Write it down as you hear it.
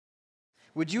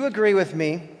Would you agree with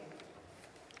me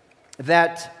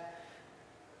that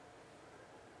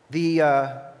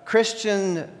the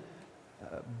Christian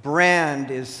brand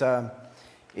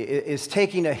is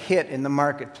taking a hit in the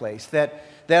marketplace,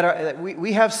 that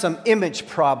we have some image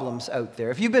problems out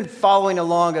there? If you've been following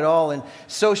along at all in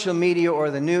social media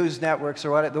or the news networks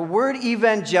or what, the word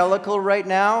evangelical right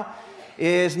now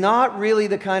is not really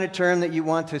the kind of term that you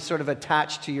want to sort of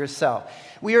attach to yourself.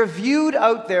 We are viewed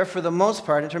out there for the most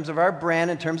part in terms of our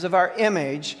brand, in terms of our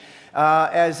image,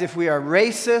 as if we are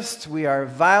racist, we are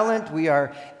violent, we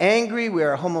are angry, we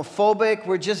are homophobic,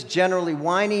 we're just generally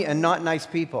whiny and not nice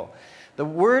people. The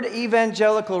word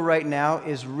evangelical right now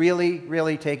is really,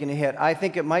 really taking a hit. I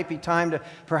think it might be time to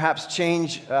perhaps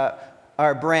change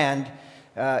our brand,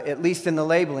 at least in the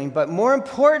labeling. But more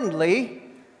importantly,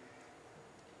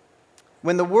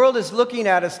 when the world is looking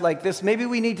at us like this, maybe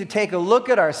we need to take a look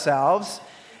at ourselves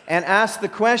and ask the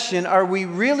question, are we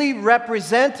really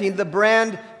representing the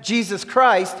brand Jesus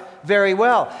Christ very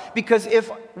well? Because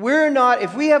if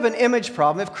we have an image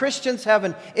problem, if Christians have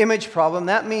an image problem,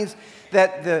 that means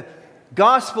that the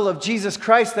gospel of Jesus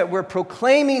Christ that we're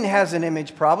proclaiming has an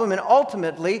image problem, and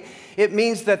ultimately it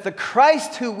means that the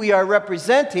Christ who we are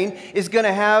representing is going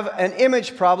to have an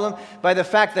image problem by the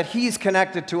fact that he's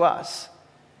connected to us.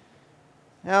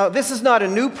 Now, this is not a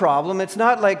new problem. It's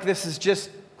not like this is just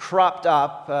cropped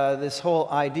up, this whole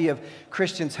idea of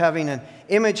Christians having an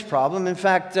image problem. In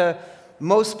fact,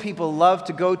 most people love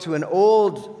to go to an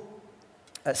old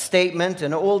statement,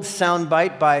 an old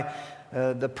soundbite by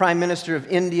the Prime Minister of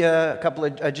India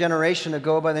a generation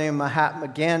ago by the name of Mahatma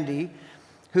Gandhi,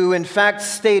 who in fact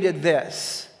stated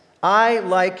this: "I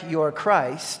like your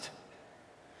Christ.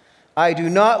 I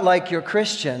do not like your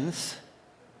Christians.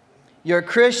 Your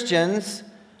Christians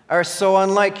are so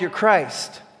unlike your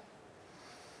Christ."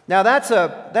 Now that's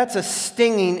a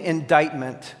stinging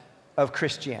indictment of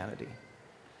Christianity.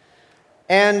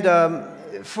 And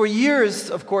for years,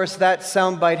 of course, that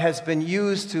soundbite has been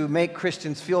used to make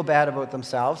Christians feel bad about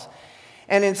themselves.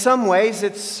 And in some ways,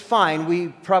 it's fine. We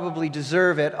probably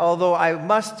deserve it. Although I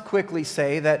must quickly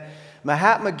say that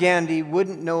Mahatma Gandhi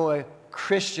wouldn't know a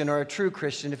Christian or a true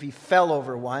Christian if he fell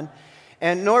over one.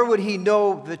 And nor would he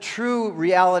know the true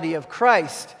reality of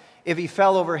Christ if he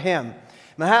fell over him.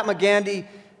 Mahatma Gandhi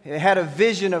had a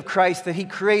vision of Christ that he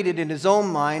created in his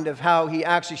own mind of how he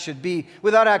actually should be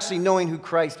without actually knowing who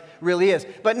Christ really is.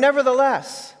 But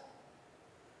nevertheless,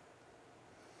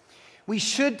 we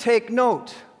should take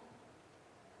note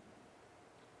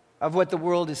of what the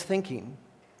world is thinking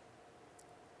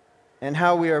and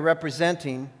how we are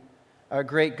representing our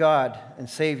great God and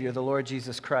Savior, the Lord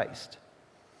Jesus Christ.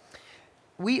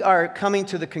 We are coming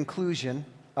to the conclusion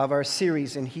of our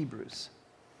series in Hebrews.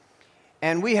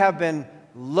 And we have been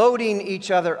loading each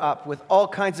other up with all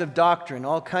kinds of doctrine,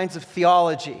 all kinds of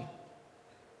theology.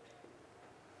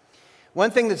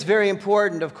 One thing that's very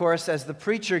important, of course, as the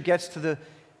preacher gets to the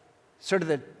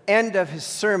end of his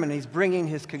sermon, he's bringing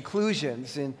his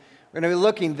conclusions, and we're going to be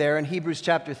looking there in Hebrews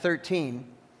chapter 13,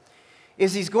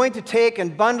 is he's going to take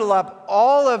and bundle up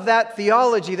all of that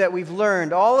theology that we've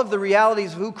learned, all of the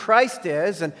realities of who Christ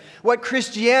is and what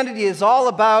Christianity is all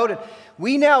about.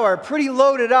 We now are pretty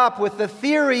loaded up with the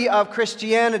theory of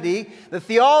Christianity, the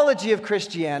theology of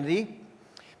Christianity,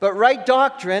 but right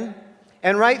doctrine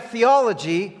and right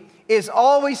theology is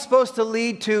always supposed to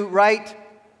lead to right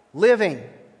living.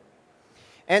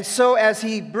 And so as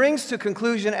he brings to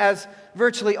conclusion, as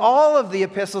virtually all of the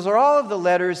epistles or all of the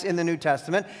letters in the New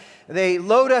Testament, they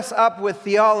load us up with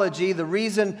theology, the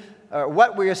reason,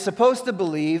 what we are supposed to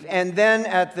believe, and then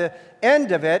at the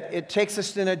end of it, it takes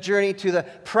us in a journey to the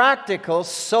practical,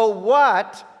 so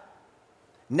what,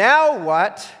 now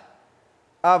what,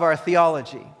 of our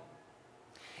theology.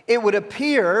 It would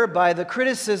appear by the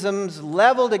criticisms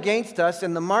leveled against us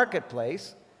in the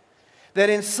marketplace that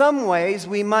in some ways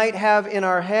we might have in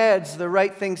our heads the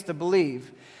right things to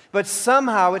believe, but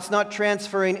somehow it's not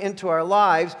transferring into our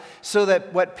lives so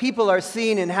that what people are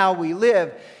seeing in how we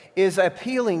live is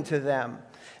appealing to them.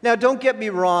 Now, don't get me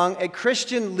wrong, a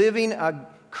Christian living a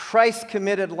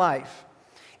Christ-committed life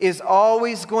is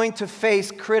always going to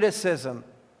face criticism,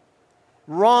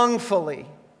 wrongfully.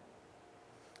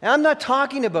 And I'm not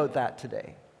talking about that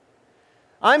today.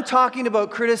 I'm talking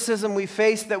about criticism we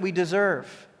face that we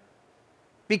deserve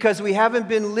because we haven't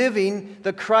been living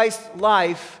the Christ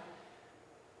life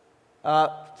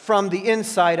from the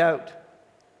inside out.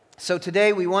 So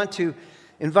today we want to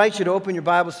invite you to open your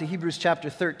Bibles to Hebrews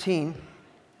chapter 13.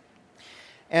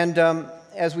 And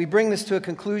as we bring this to a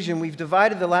conclusion, we've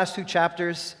divided the last two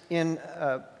chapters in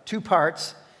two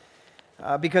parts.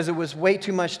 because it was way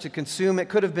too much to consume. It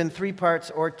could have been 3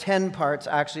 parts or 10 parts,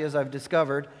 actually, as I've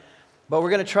discovered. But we're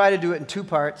going to try to do it in 2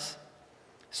 parts.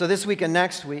 So this week and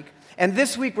next week. And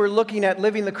this week we're looking at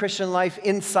living the Christian life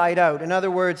inside out. In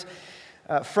other words,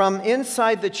 from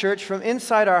inside the church, from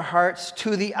inside our hearts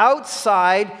to the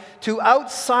outside, to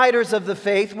outsiders of the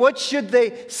faith. What should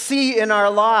they see in our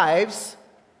lives?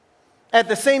 At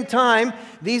the same time,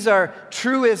 these are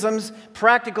truisms,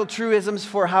 practical truisms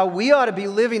for how we ought to be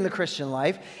living the Christian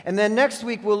life. And then next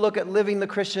week we'll look at living the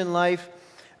Christian life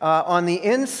on the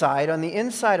inside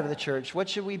of the church. What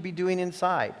should we be doing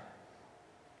inside?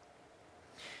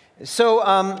 So,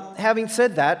 having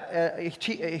said that,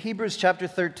 Hebrews chapter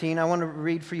 13, I want to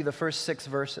read for you the first 6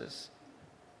 verses.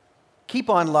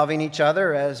 Keep on loving each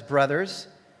other as brothers.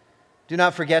 Do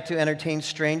not forget to entertain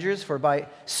strangers, for by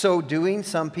so doing,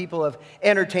 some people have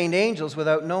entertained angels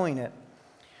without knowing it.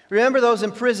 Remember those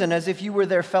in prison as if you were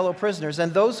their fellow prisoners,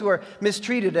 and those who are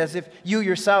mistreated as if you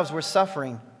yourselves were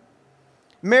suffering.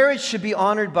 Marriage should be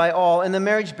honored by all, and the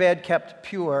marriage bed kept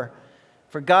pure.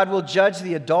 For God will judge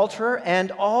the adulterer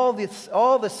and all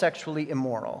the sexually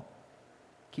immoral.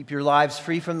 Keep your lives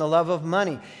free from the love of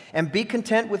money, and be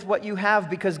content with what you have,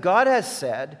 because God has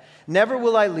said, never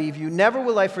will I leave you, never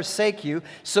will I forsake you.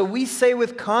 So we say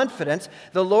with confidence,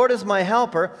 the Lord is my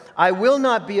helper. I will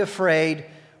not be afraid.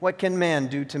 What can man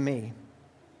do to me?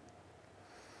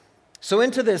 So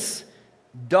into this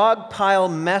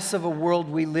dogpile mess of a world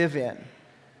we live in,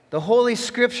 the Holy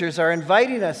Scriptures are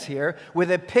inviting us here with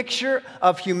a picture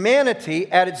of humanity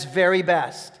at its very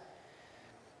best.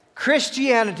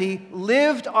 Christianity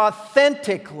lived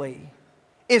authentically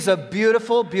is a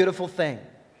beautiful, beautiful thing.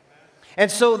 And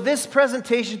so this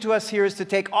presentation to us here is to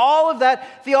take all of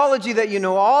that theology that you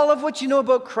know, all of what you know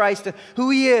about Christ, and who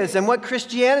He is, and what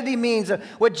Christianity means, and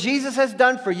what Jesus has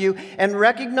done for you, and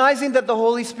recognizing that the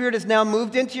Holy Spirit has now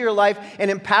moved into your life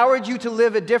and empowered you to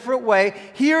live a different way.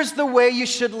 Here's the way you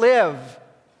should live.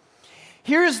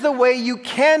 Here's the way you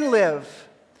can live.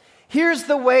 Here's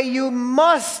the way you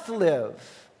must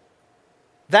live.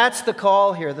 That's the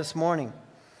call here this morning.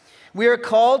 We are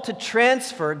called to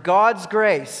transfer God's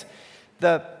grace,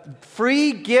 the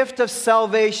free gift of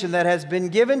salvation that has been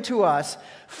given to us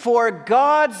for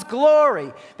God's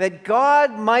glory, that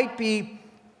God might be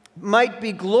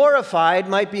glorified,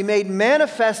 might be made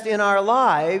manifest in our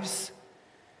lives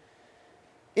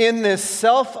in this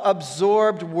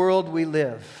self-absorbed world we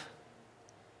live,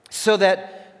 so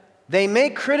that they may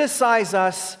criticize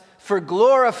us for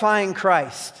glorifying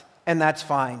Christ, and that's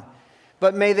fine,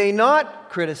 but may they not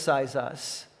criticize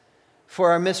us for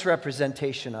our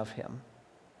misrepresentation of Him.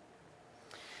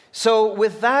 So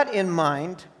with that in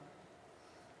mind,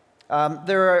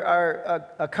 there are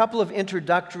a couple of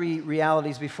introductory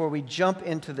realities before we jump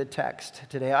into the text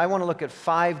today. I want to look at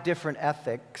 5 different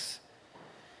ethics,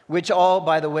 which all,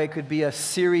 by the way, could be a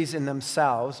series in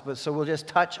themselves, but so we'll just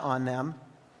touch on them.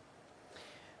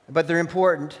 But they're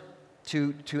important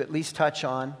to at least touch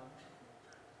on.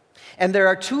 And there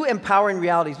are 2 empowering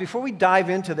realities. Before we dive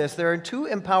into this, there are 2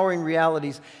 empowering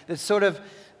realities that sort of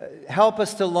help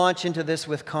us to launch into this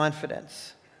with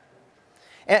confidence.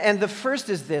 And the first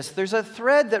is this. There's a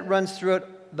thread that runs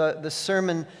throughout the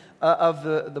sermon of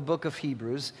the book of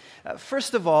Hebrews.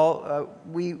 First of all,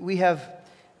 we have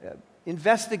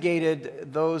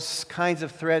investigated those kinds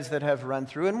of threads that have run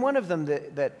through. And one of them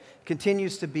that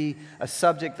continues to be a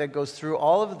subject that goes through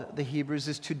all of the Hebrews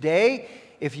is, today,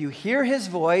 if you hear His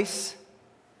voice,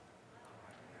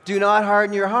 do not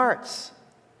harden your hearts.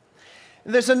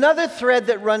 There's another thread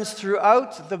that runs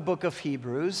throughout the book of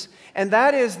Hebrews, and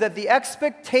that is that the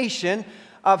expectation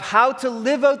of how to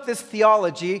live out this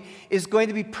theology is going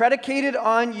to be predicated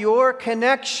on your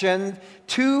connection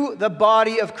to the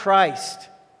body of Christ.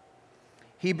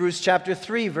 Hebrews chapter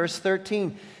 3, verse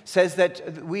 13 says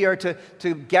that we are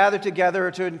to gather together,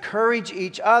 to encourage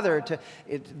each other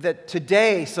that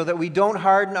today, so that we don't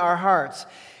harden our hearts.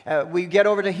 We get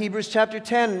over to Hebrews chapter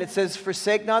 10, and it says,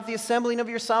 forsake not the assembling of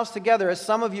yourselves together, as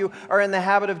some of you are in the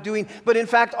habit of doing, but in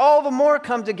fact all the more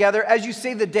come together as you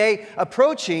see the day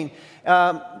approaching,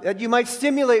 that you might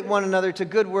stimulate one another to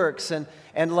good works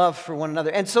and love for one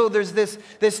another. And so there's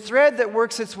this thread that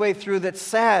works its way through that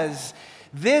says,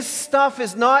 this stuff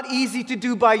is not easy to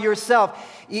do by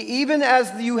yourself. Even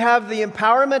as you have the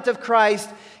empowerment of Christ,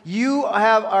 you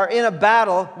are in a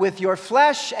battle with your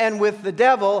flesh and with the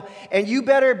devil, and you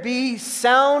better be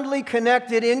soundly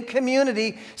connected in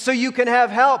community so you can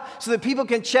have help, so that people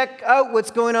can check out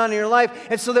what's going on in your life,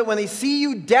 and so that when they see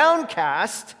you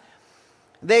downcast,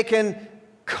 they can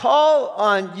call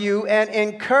on you and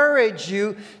encourage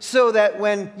you so that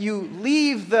when you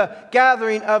leave the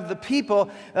gathering of the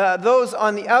people, those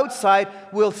on the outside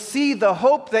will see the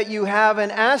hope that you have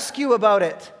and ask you about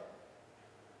it,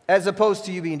 as opposed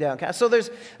to you being downcast. So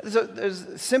there's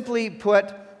simply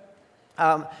put,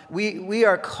 we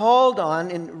are called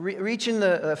on, and reaching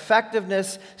the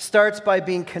effectiveness starts by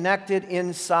being connected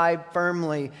inside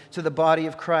firmly to the body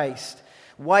of Christ.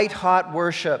 White-hot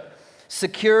worship.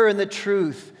 Secure in the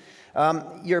truth,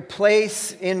 your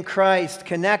place in Christ,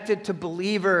 connected to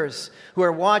believers who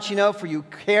are watching out for you,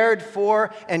 cared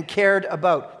for and cared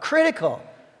about. Critical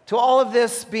to all of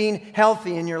this being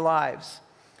healthy in your lives.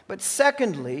 But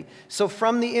secondly, so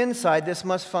from the inside, this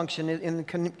must function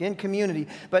in community.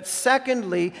 But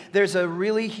secondly, there's a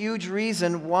really huge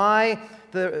reason why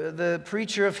the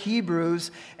preacher of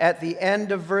Hebrews at the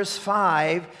end of verse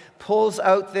 5 pulls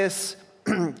out this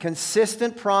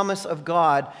consistent promise of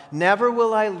God. Never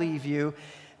will I leave you,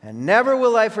 and never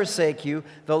will I forsake you.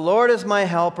 The Lord is my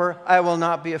helper. I will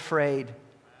not be afraid.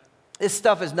 This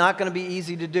stuff is not going to be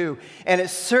easy to do, and it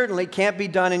certainly can't be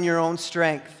done in your own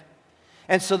strength.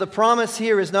 And so the promise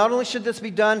here is not only should this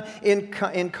be done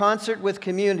in concert with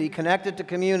community, connected to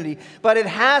community, but it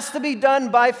has to be done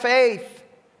by faith.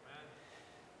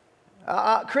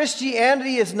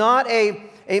 Christianity is not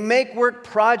a make-work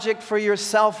project for your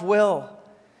self-will.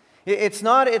 It's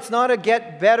not a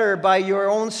get better by your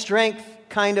own strength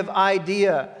kind of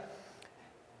idea.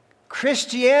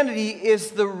 Christianity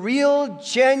is the real,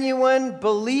 genuine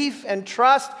belief and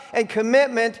trust and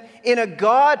commitment in a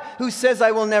God who says,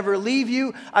 I will never leave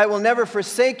you, I will never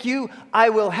forsake you, I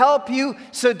will help you,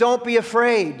 so don't be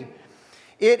afraid.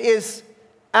 It is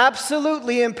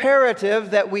absolutely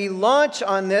imperative that we launch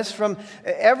on this from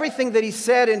everything that he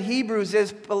said in Hebrews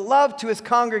is beloved to his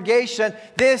congregation.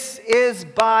 This is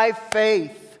by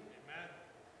faith. Amen.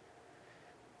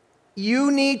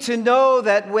 You need to know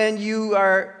that when you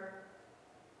are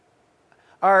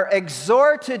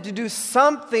exhorted to do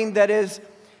something that is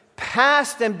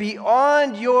past and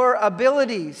beyond your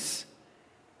abilities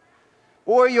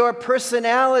or your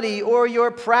personality or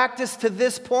your practice to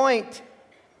this point,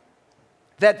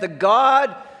 that the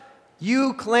God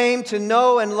you claim to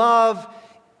know and love,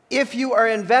 if you are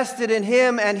invested in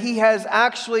him and he has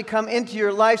actually come into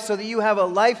your life so that you have a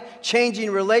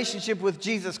life-changing relationship with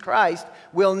Jesus Christ,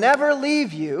 will never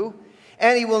leave you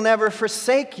and he will never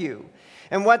forsake you.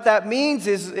 And what that means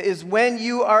is when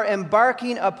you are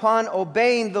embarking upon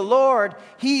obeying the Lord,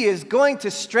 he is going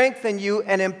to strengthen you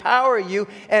and empower you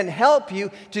and help you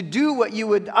to do what you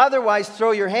would otherwise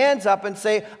throw your hands up and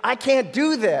say, I can't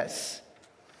do this.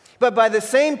 But by the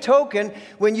same token,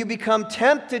 when you become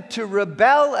tempted to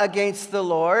rebel against the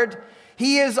Lord,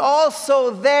 he is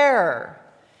also there.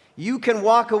 You can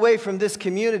walk away from this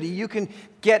community. You can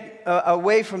get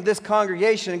away from this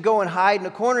congregation and go and hide in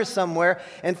a corner somewhere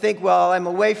and think, well, I'm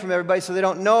away from everybody so they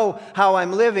don't know how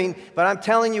I'm living. But I'm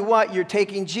telling you what, you're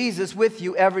taking Jesus with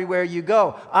you everywhere you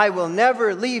go. I will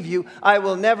never leave you. I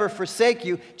will never forsake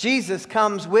you. Jesus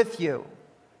comes with you.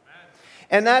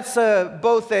 And that's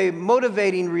both a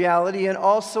motivating reality and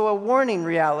also a warning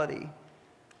reality.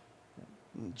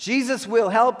 Jesus will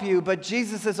help you, but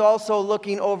Jesus is also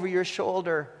looking over your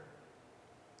shoulder.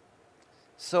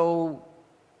 So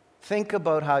think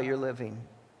about how you're living.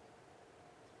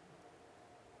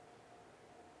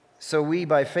 So we,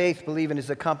 by faith, believe in his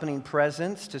accompanying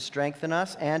presence to strengthen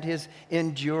us and his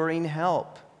enduring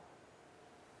help.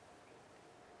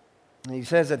 And he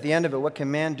says at the end of it, what can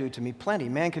man do to me? Plenty.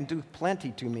 Man can do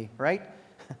plenty to me, right?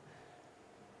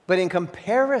 But in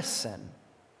comparison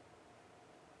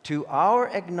to our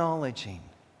acknowledging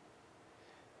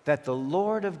that the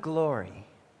Lord of glory,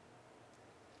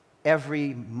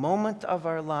 every moment of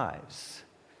our lives,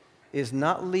 is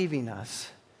not leaving us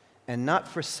and not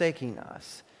forsaking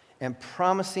us and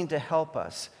promising to help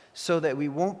us so that we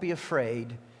won't be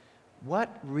afraid,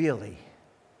 what really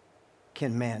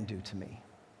can man do to me?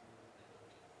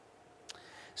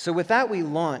 So with that, we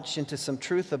launch into some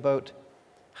truth about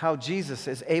how Jesus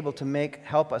is able to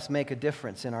help us make a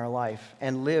difference in our life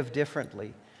and live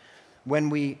differently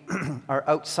when we are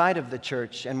outside of the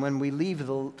church and when we leave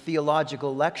the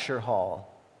theological lecture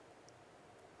hall.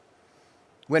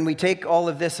 When we take all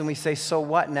of this and we say, so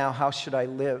what now? How should I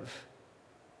live?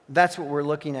 That's what we're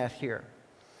looking at here.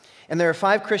 And there are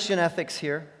 5 Christian ethics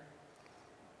here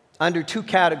under 2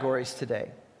 categories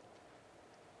today.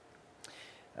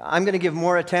 I'm going to give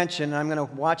more attention, I'm going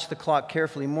to watch the clock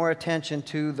carefully, more attention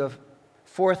to the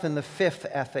 4th and the 5th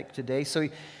ethic today. So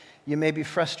you may be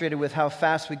frustrated with how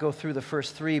fast we go through the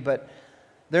first 3, but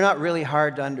they're not really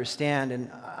hard to understand, and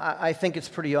I think it's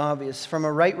pretty obvious. From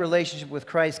a right relationship with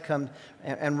Christ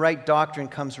and right doctrine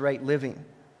comes right living.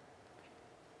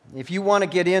 If you want to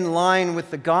get in line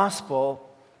with the gospel,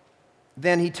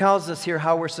 then he tells us here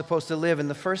how we're supposed to live. And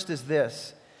the first is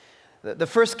this. The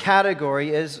first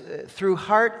category is through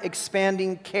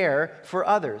heart-expanding care for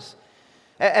others.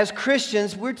 As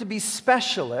Christians, we're to be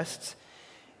specialists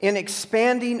in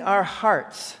expanding our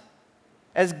hearts,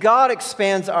 as God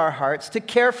expands our hearts to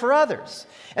care for others.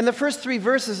 And the first 3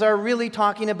 verses are really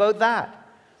talking about that.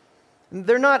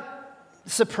 They're not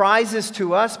surprises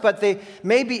to us, but they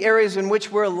may be areas in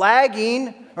which we're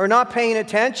lagging or not paying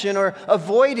attention or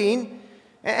avoiding.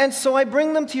 And so I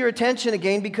bring them to your attention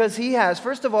again because he has.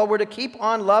 First of all, we're to keep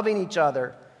on loving each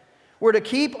other. We're to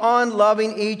keep on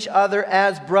loving each other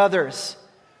as brothers.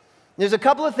 There's a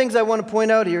couple of things I want to point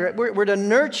out here. We're to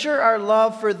nurture our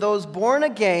love for those born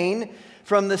again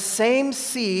from the same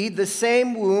seed, the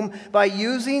same womb, by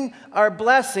using our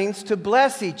blessings to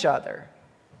bless each other.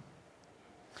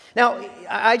 Now,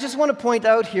 I just want to point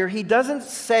out here, he doesn't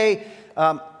say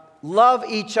love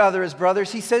each other as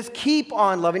brothers. He says keep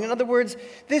on loving. In other words,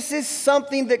 this is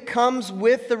something that comes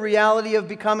with the reality of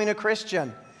becoming a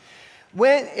Christian.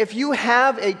 If you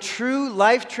have a true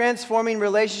life-transforming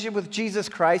relationship with Jesus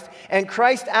Christ, and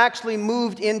Christ actually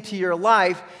moved into your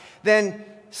life, then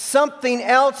something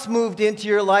else moved into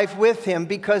your life with him,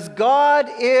 because God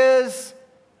is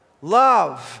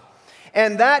love.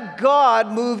 And that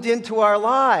God moved into our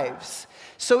lives.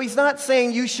 So he's not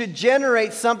saying you should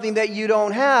generate something that you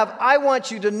don't have. I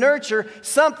want you to nurture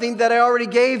something that I already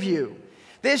gave you.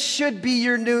 This should be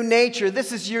your new nature.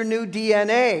 This is your new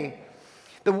DNA.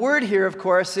 The word here, of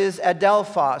course, is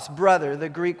adelphos, brother, the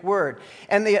Greek word.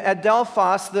 And the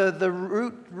adelphos, the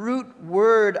root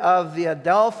word of the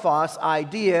adelphos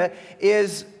idea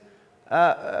is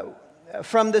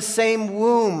from the same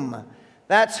womb.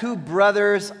 That's who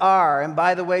brothers are. And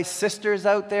by the way, sisters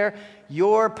out there,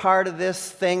 you're part of this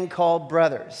thing called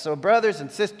brothers. So brothers and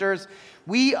sisters,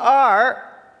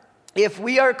 if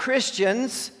we are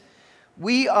Christians,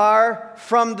 we are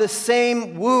from the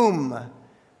same womb.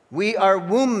 We are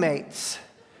womb mates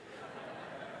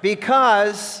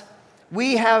because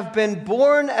we have been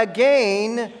born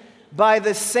again by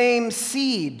the same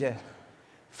seed.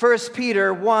 1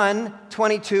 Peter 1,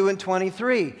 22 and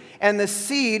 23. And the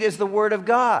seed is the Word of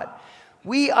God.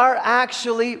 We are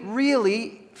actually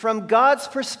really, from God's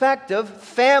perspective,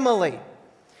 family.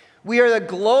 We are the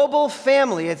global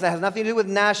family. It has nothing to do with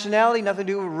nationality, nothing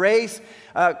to do with race,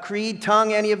 creed,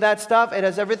 tongue, any of that stuff. It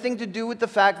has everything to do with the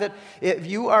fact that if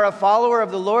you are a follower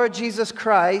of the Lord Jesus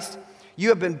Christ, you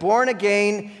have been born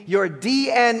again, your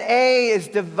DNA is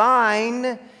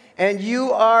divine, and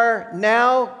you are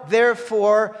now,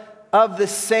 therefore, of the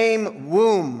same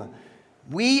womb.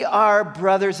 We are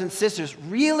brothers and sisters.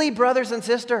 Really, brothers and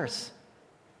sisters.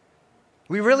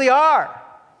 We really are.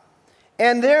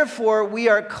 And therefore, we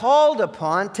are called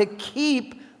upon to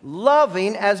keep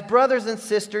loving as brothers and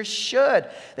sisters should.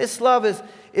 This love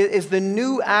is the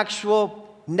new actual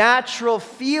natural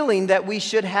feeling that we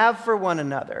should have for one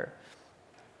another.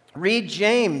 Read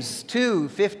James 2,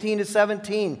 15 to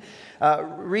 17.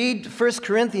 Read 1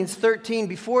 Corinthians 13.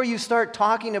 Before you start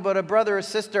talking about a brother or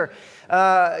sister,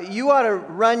 you ought to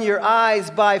run your eyes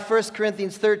by 1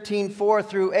 Corinthians 13, 4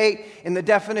 through 8 in the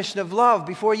definition of love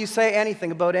before you say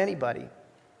anything about anybody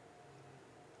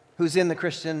who's in the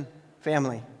Christian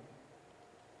family.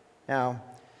 Now,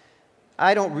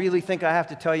 I don't really think I have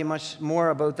to tell you much more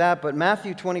about that, but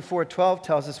Matthew 24, 12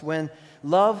 tells us when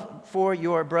love for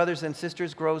your brothers and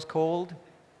sisters grows cold,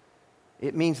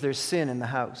 it means there's sin in the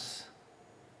house.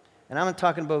 And I'm not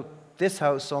talking about this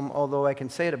house, although I can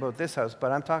say it about this house,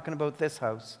 but I'm talking about this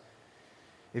house.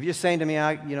 If you're saying to me,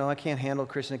 I can't handle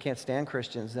Christians, I can't stand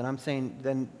Christians, then I'm saying,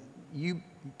 then you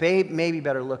maybe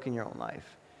better look in your own life.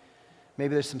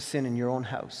 Maybe there's some sin in your own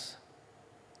house.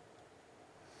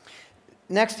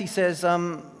 Next, he says,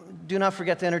 do not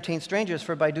forget to entertain strangers,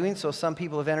 for by doing so, some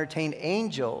people have entertained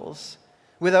angels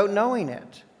without knowing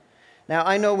it. Now,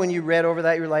 I know when you read over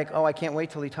that, you're like, oh, I can't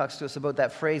wait till he talks to us about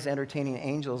that phrase, entertaining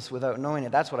angels without knowing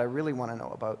it. That's what I really want to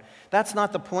know about. That's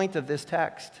not the point of this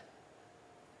text.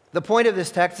 The point of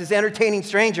this text is entertaining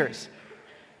strangers.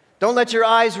 Don't let your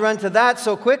eyes run to that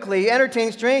so quickly.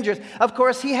 Entertaining strangers. Of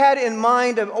course, he had in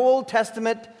mind an Old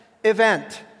Testament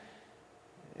event.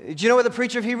 Do you know what the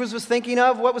preacher of Hebrews was thinking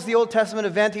of? What was the Old Testament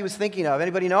event he was thinking of?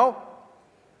 Anybody know?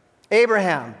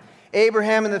 Abraham.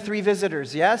 Abraham and the 3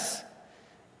 visitors, yes?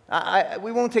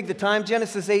 We won't take the time.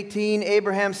 Genesis 18,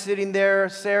 Abraham's sitting there.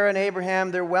 Sarah and Abraham,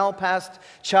 they're well past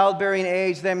childbearing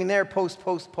age. I mean, they're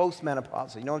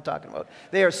post-menopausal. You know what I'm talking about?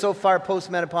 They are so far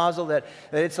post-menopausal that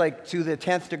it's like to the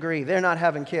 10th degree. They're not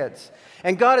having kids.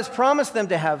 And God has promised them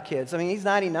to have kids. I mean, he's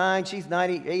 99, she's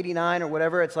 89 or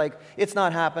whatever. It's like, it's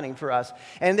not happening for us.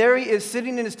 And there he is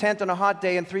sitting in his tent on a hot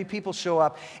day, and 3 people show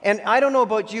up. And I don't know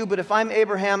about you, but if I'm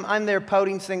Abraham, I'm there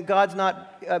pouting, saying, God's not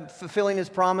fulfilling his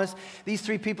promise. These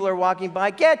 3 people are walking by.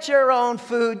 Get your own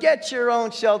food. Get your own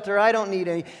shelter. I don't need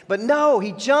any. But no,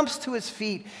 he jumps to his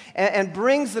feet and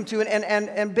brings them to,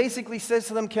 and basically says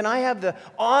to them, can I have the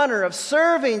honor of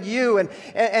serving you?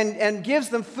 And gives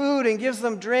them food and gives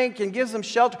them drink and gives them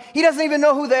shelter. He doesn't even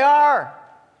know who they are.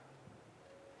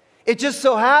 It just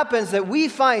so happens that we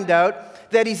find out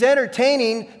that he's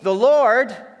entertaining the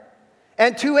Lord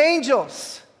and 2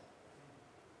 angels.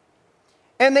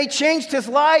 And they changed his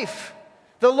life.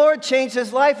 The Lord changed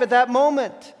his life at that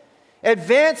moment,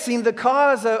 advancing the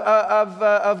cause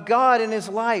of God in his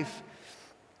life.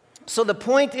 So the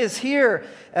point is here,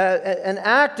 an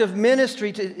act of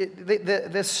ministry to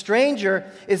this stranger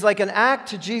is like an act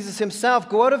to Jesus himself.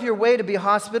 Go out of your way to be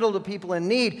hospitable to people in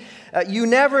need. You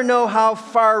never know how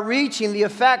far-reaching the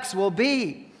effects will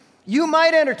be. You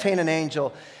might entertain an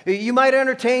angel. You might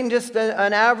entertain just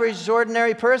an average,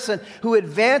 ordinary person who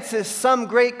advances some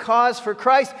great cause for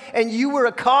Christ, and you were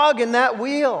a cog in that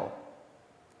wheel.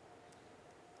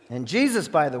 And Jesus,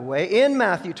 by the way, in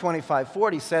Matthew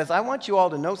 25:40 says, I want you all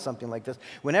to know something like this.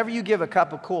 Whenever you give a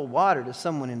cup of cold water to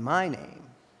someone in my name,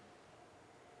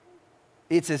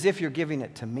 it's as if you're giving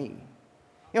it to me.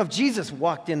 You know, if Jesus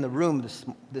walked in the room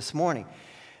this morning,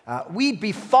 we'd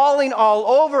be falling all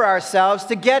over ourselves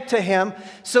to get to him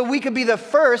so we could be the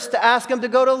first to ask him to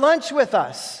go to lunch with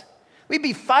us. We'd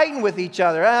be fighting with each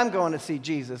other. I'm going to see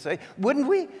Jesus. Wouldn't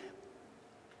we?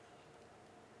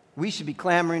 We should be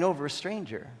clamoring over a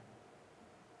stranger,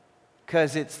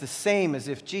 because it's the same as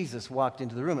if Jesus walked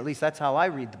into the room. At least that's how I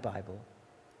read the Bible.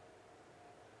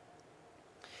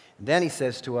 And then he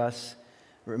says to us,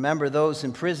 remember those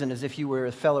in prison as if you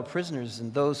were fellow prisoners,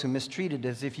 and those who mistreated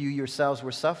as if you yourselves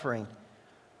were suffering.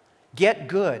 Get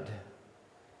good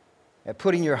at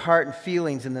putting your heart and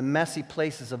feelings in the messy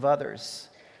places of others.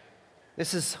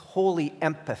 This is holy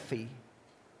empathy.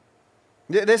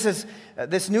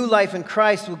 This new life in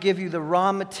Christ will give you the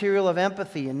raw material of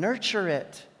empathy, and nurture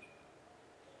it.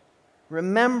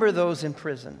 Remember those in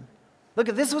prison. Look,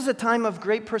 this was a time of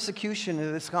great persecution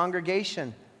in this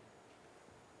congregation.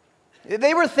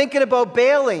 They were thinking about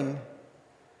bailing.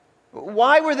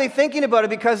 Why were they thinking about it?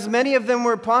 Because many of them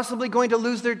were possibly going to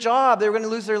lose their job. They were going to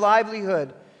lose their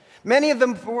livelihood. Many of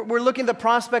them were looking at the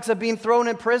prospects of being thrown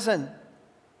in prison.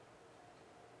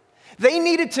 They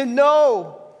needed to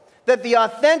know that the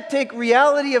authentic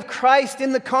reality of Christ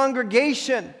in the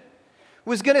congregation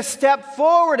was going to step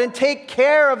forward and take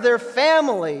care of their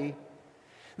family.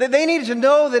 That they needed to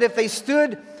know that if they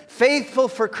stood faithful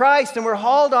for Christ and were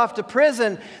hauled off to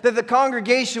prison, that the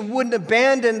congregation wouldn't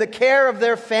abandon the care of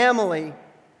their family.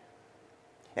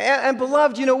 And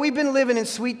beloved, you know, we've been living in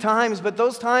sweet times, but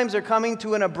those times are coming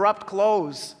to an abrupt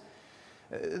close.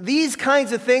 These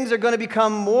kinds of things are going to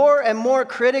become more and more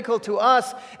critical to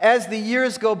us as the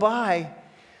years go by.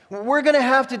 We're going to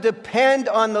have to depend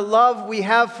on the love we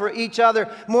have for each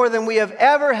other more than we have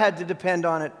ever had to depend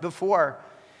on it before.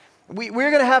 We're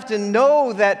going to have to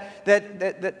know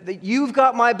that you've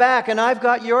got my back and I've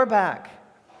got your back.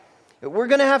 We're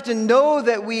going to have to know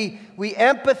that we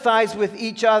empathize with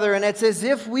each other, and it's as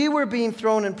if we were being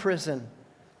thrown in prison.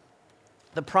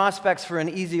 The prospects for an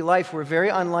easy life were very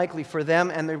unlikely for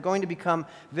them, and they're going to become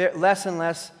less and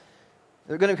less,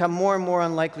 they're going to become more and more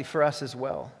unlikely for us as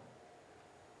well.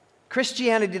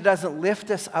 Christianity doesn't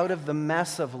lift us out of the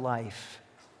mess of life.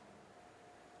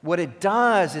 What it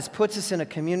does is puts us in a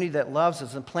community that loves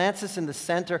us and plants us in the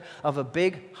center of a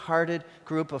big-hearted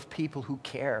group of people who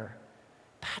care.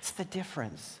 That's the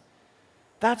difference.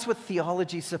 That's what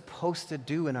theology is supposed to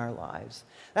do in our lives.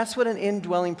 That's what an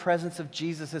indwelling presence of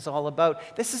Jesus is all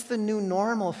about. This is the new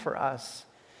normal for us.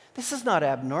 This is not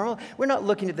abnormal. We're not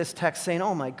looking at this text saying,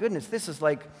 oh my goodness, this is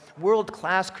like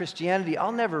world-class Christianity.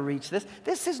 I'll never reach this.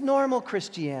 This is normal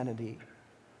Christianity.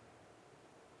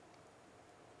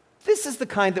 This is the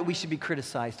kind that we should be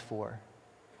criticized for.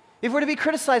 If we're to be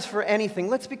criticized for anything,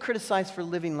 let's be criticized for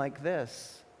living like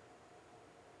this.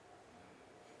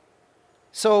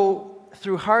 So,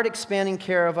 through heart-expanding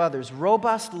care of others,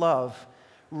 robust love,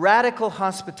 radical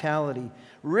hospitality,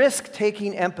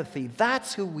 risk-taking empathy,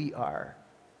 that's who we are.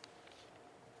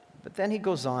 But then he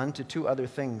goes on to 2 other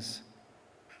things.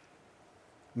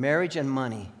 Marriage and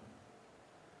money.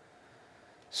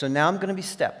 So now I'm going to be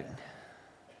stepping.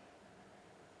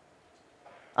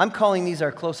 I'm calling these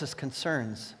our closest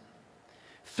concerns.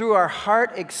 Through our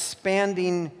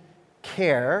heart-expanding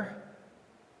care,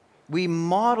 we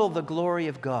model the glory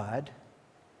of God.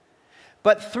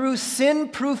 But through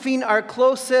sin-proofing our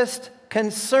closest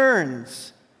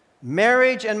concerns,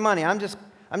 marriage and money, I'm just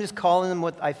calling them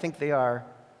what I think they are.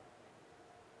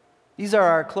 These are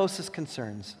our closest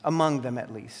concerns, among them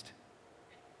at least.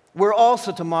 We're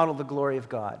also to model the glory of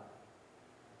God.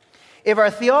 If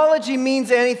our theology means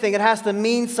anything, it has to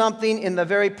mean something in the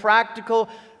very practical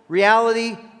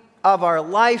reality of our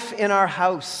life in our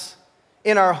house,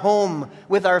 in our home,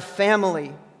 with our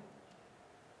family.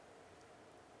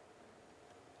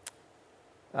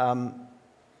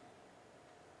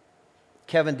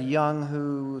 Kevin DeYoung,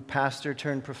 who pastor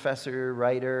turned professor,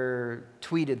 writer,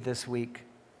 tweeted this week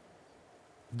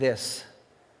this: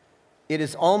 "It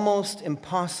is almost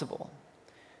impossible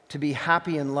to be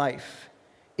happy in life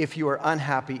if you are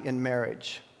unhappy in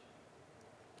marriage."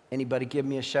 Anybody give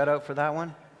me a shout out for that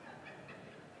one?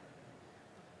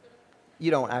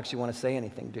 You don't actually want to say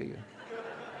anything, do you?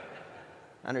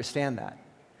 Understand that.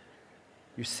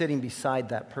 You're sitting beside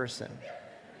that person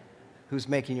who's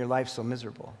making your life so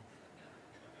miserable.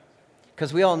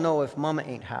 Because we all know if mama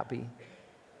ain't happy,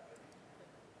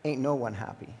 ain't no one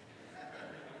happy.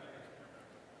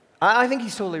 I think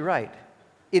he's totally right.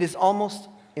 It is almost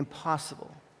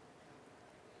impossible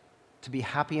to be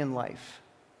happy in life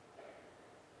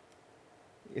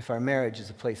if our marriage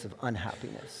is a place of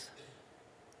unhappiness.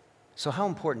 So how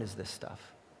important is this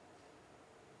stuff?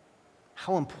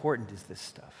 How important is this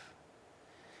stuff?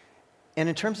 And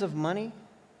in terms of money,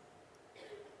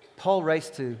 Paul writes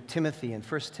to Timothy in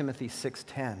 1 Timothy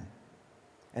 6:10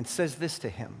 and says this to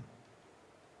him: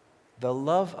 "The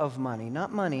love of money,"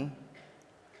 not money,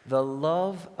 "the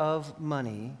love of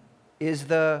money is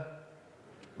the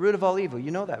root of all evil."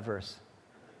 You know that verse.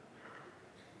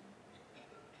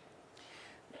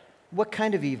 What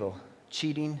kind of evil?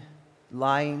 Cheating,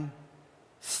 lying,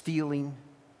 stealing,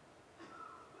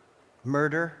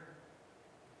 murder.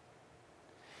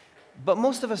 But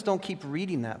most of us don't keep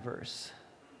reading that verse.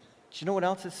 Do you know what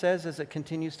else it says as it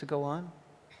continues to go on?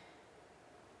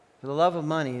 "For the love of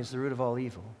money is the root of all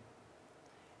evil.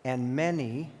 And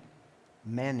many,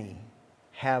 many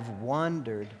have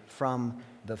wandered from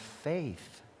the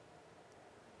faith."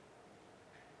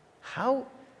 How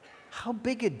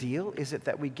big a deal is it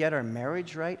that we get our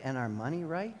marriage right and our money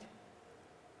right?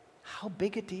 How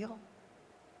big a deal?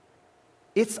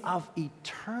 It's of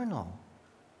eternal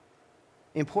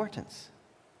importance.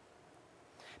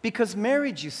 Because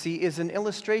marriage, you see, is an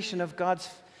illustration of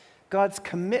God's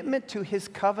commitment to his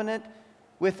covenant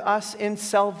with us in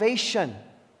salvation.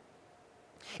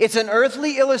 It's an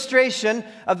earthly illustration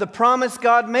of the promise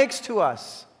God makes to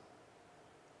us.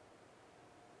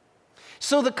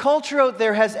 So the culture out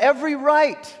there has every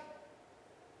right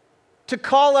to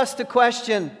call us to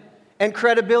question and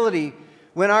credibility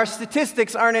when our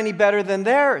statistics aren't any better than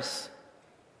theirs.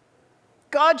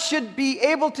 God should be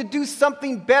able to do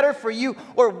something better for you,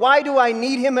 or why do I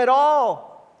need him at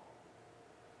all?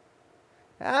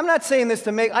 I'm not saying this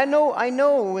to make, I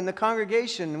know in the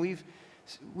congregation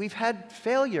we've had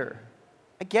failure.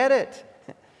 I get it.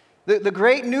 The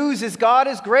great news is God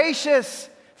is gracious,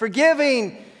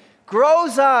 forgiving,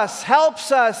 grows us,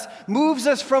 helps us, moves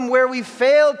us from where we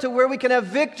failed to where we can have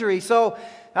victory. So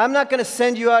I'm not going to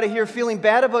send you out of here feeling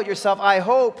bad about yourself. I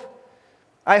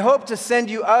hope to send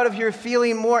you out of here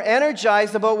feeling more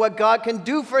energized about what God can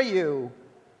do for you.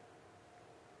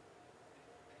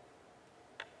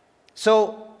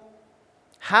 So,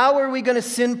 how are we going to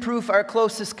sin-proof our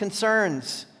closest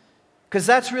concerns? Because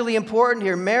that's really important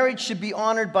here. Marriage should be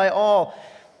honored by all.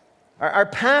 Our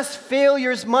past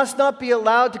failures must not be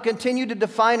allowed to continue to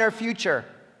define our future.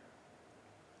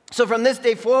 So from this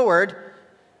day forward,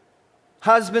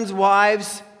 husbands,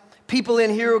 wives, people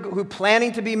in here who are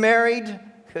planning to be married,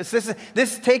 because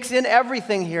this takes in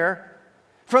everything here.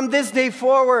 From this day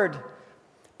forward,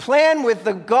 plan with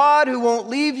the God who won't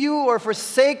leave you or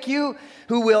forsake you,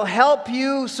 who will help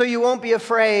you so you won't be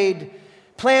afraid.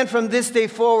 Plan from this day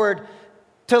forward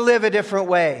to live a different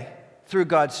way through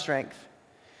God's strength.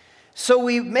 So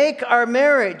we make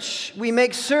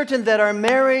certain that our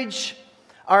marriage,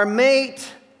 our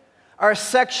mate, our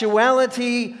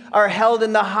sexuality are held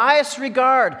in the highest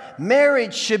regard.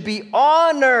 Marriage should be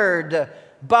honored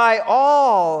by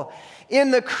all.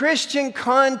 In the Christian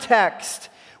context,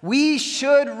 we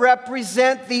should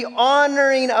represent the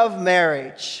honoring of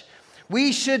marriage.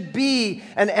 We should be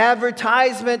an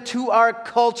advertisement to our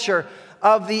culture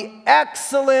of the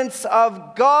excellence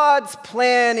of God's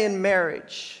plan in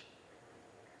marriage.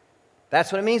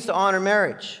 That's what it means to honor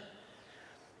marriage.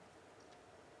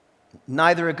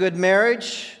 Neither a good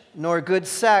marriage nor good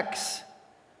sex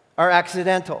are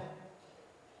accidental.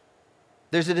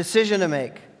 There's a decision to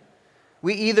make.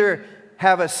 We either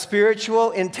have a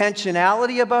spiritual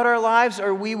intentionality about our lives,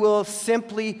 or we will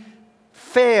simply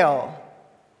fail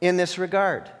in this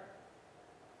regard.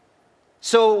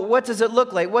 So what does it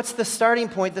look like? What's the starting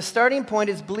point? The starting point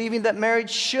is believing that marriage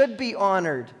should be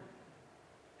honored.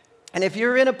 And if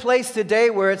you're in a place today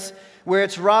where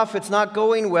it's rough, it's not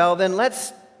going well, then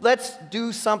let's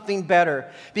do something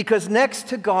better. Because next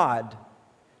to God,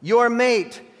 your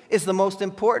mate is the most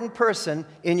important person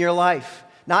in your life.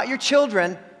 Not your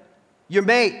children, your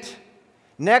mate.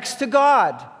 Next to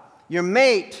God, your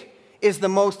mate is the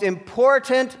most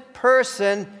important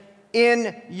person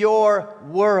in your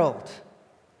world.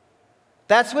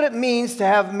 That's what it means to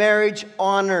have marriage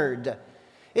honored.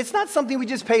 It's not something we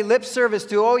just pay lip service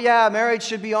to. Oh yeah, marriage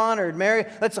should be honored.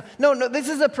 No, this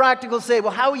is a practical say.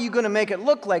 Well, how are you going to make it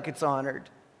look like it's honored?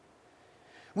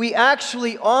 We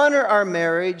actually honor our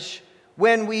marriage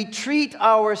when we treat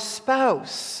our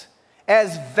spouse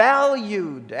as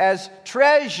valued, as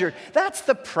treasured. That's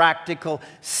the practical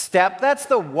step. That's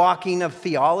the walking of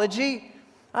theology.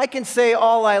 I can say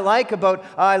all I like about,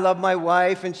 I love my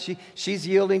wife and she's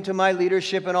yielding to my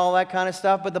leadership and all that kind of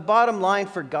stuff. But the bottom line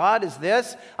for God is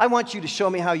this: I want you to show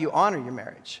me how you honor your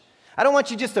marriage. I don't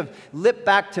want you just to lip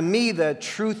back to me the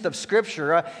truth of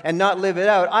Scripture and not live it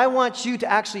out. I want you to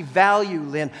actually value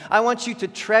Lynn. I want you to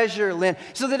treasure Lynn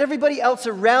so that everybody else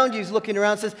around you is looking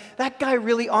around and says, that guy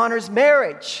really honors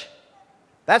marriage.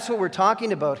 That's what we're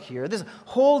talking about here. This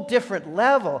whole different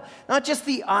level, not just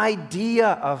the idea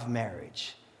of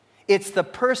marriage. It's the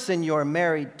person you're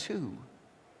married to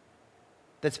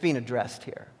that's being addressed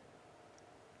here.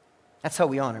 That's how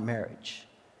we honor marriage.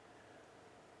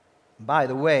 By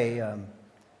the way,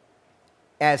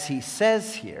 as he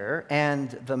says here,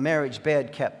 and the marriage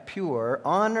bed kept pure,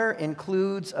 honor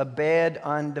includes a bed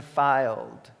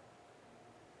undefiled.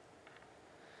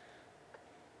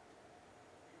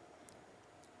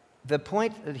 The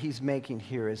point that he's making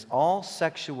here is all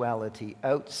sexuality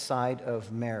outside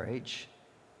of marriage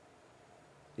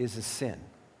is a sin.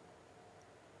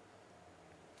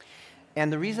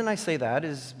 And the reason I say that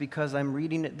is because I'm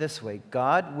reading it this way.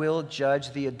 God will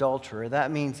judge the adulterer.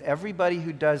 That means everybody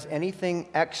who does anything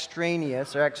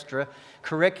extraneous or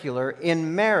extracurricular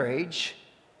in marriage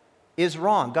is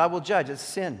wrong. God will judge. It's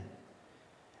sin.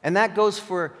 And that goes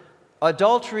for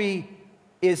adultery.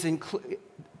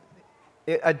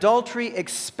 Adultery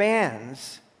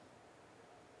expands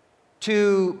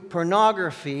to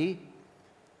pornography,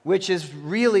 which is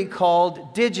really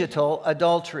called digital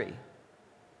adultery.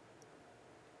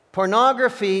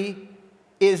 Pornography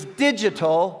is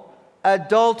digital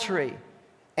adultery.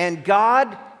 And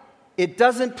God, it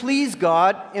doesn't please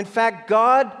God. In fact,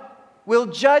 God will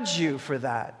judge you for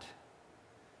that.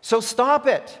 So stop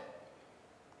it.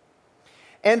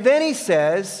 And then he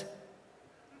says,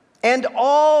 and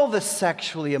all the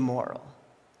sexually immoral.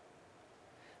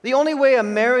 The only way a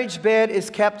marriage bed is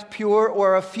kept pure,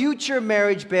 or a future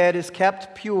marriage bed is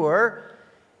kept pure,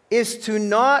 is to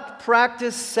not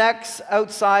practice sex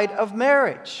outside of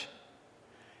marriage.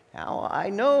 Now, I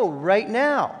know right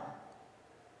now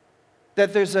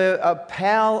that there's a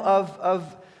pall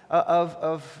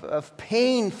of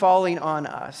pain falling on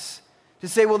us to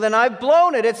say, well, then I've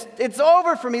blown it. It's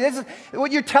over for me. This is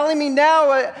what you're telling me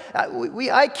now.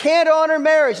 I can't honor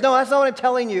marriage. No, that's not what I'm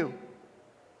telling you.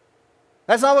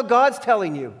 That's not what God's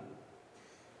telling you.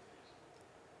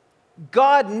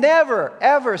 God never,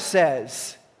 ever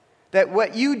says that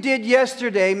what you did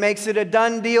yesterday makes it a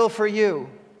done deal for you.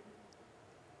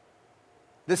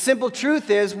 The simple truth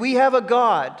is we have a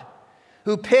God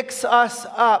who picks us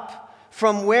up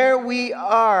from where we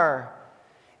are.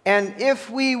 And if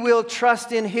we will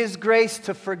trust in His grace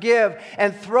to forgive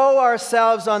and throw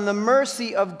ourselves on the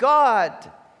mercy of God,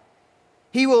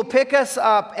 He will pick us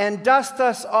up and dust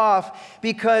us off,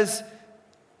 because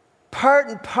part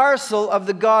and parcel of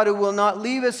the God who will not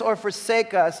leave us or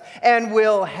forsake us and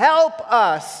will help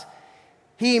us,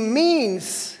 He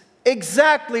means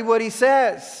exactly what He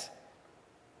says.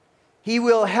 He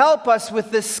will help us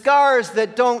with the scars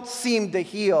that don't seem to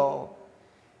heal.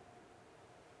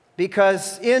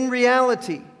 Because in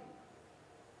reality,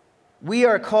 we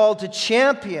are called to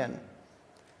champion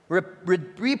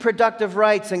reproductive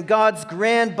rights and God's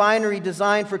grand binary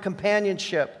design for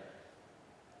companionship.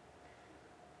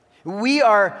 We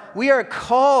are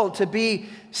called to be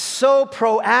so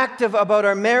proactive about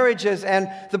our marriages and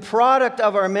the product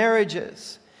of our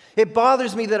marriages. It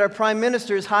bothers me that our prime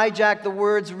minister has hijacked the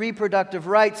words reproductive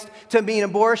rights to mean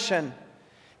abortion.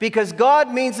 because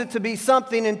God means it to be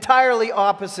something entirely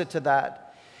opposite to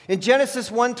that. In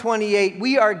Genesis 1:28,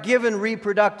 we are given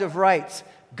reproductive rights.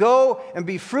 Go and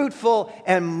be fruitful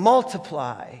and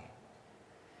multiply.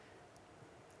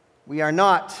 We are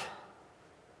not.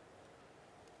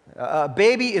 A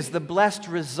baby is the blessed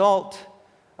result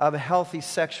of a healthy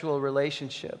sexual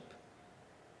relationship.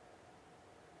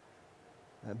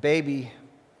 A baby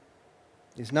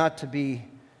is not to be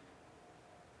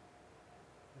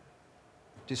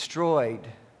destroyed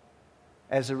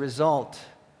as a result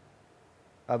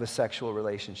of a sexual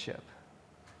relationship.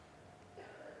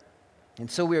 And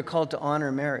so we are called to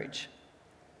honor marriage.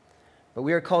 But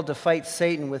we are called to fight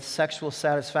Satan with sexual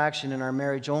satisfaction in our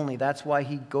marriage only. That's why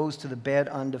he goes to the bed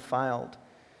undefiled.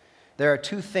 There are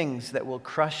two things that will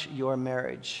crush your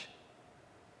marriage.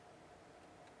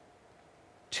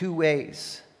 Two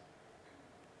ways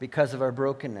because of our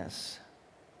brokenness.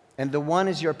 And the one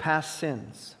is your past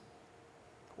sins,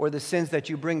 or the sins that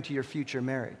you bring to your future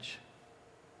marriage.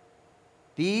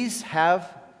 These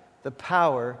have the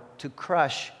power to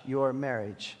crush your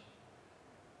marriage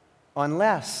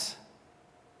unless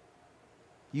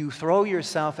you throw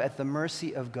yourself at the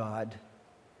mercy of God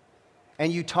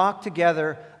and you talk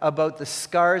together about the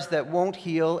scars that won't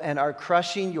heal and are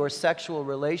crushing your sexual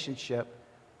relationship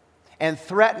and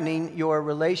threatening your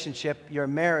relationship, your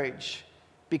marriage,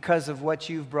 because of what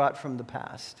you've brought from the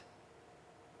past.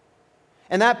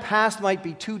 And that past might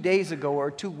be 2 days ago or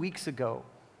 2 weeks ago.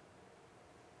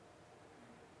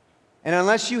 And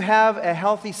unless you have a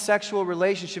healthy sexual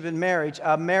relationship in marriage,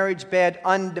 a marriage bed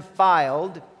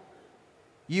undefiled,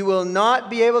 you will not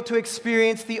be able to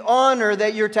experience the honor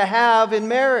that you're to have in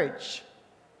marriage.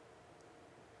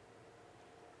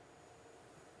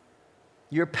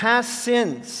 Your past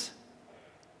sins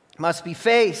must be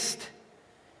faced.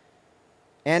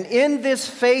 And in this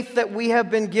faith that we have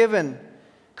been given,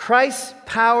 Christ's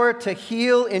power to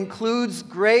heal includes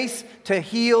grace to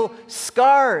heal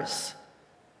scars,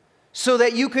 so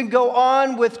that you can go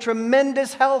on with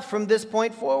tremendous health from this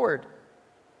point forward.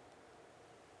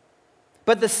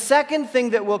 But the second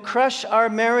thing that will crush our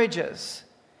marriages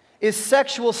is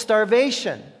sexual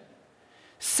starvation.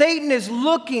 Satan is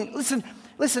looking,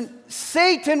 listen,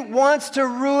 Satan wants to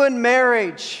ruin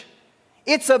marriage.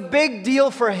 It's a big deal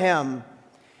for him.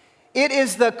 It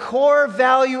is the core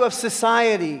value of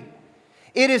society.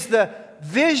 It is the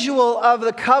visual of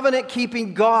the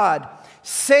covenant-keeping God.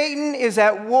 Satan is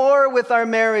at war with our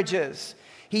marriages.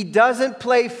 He doesn't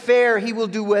play fair. He will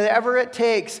do whatever it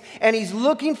takes. And he's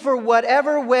looking for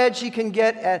whatever wedge he can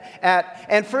get at.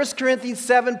 And 1 Corinthians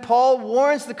 7, Paul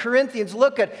warns the Corinthians,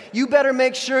 you better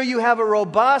make sure you have a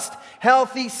robust,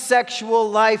 healthy sexual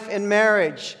life in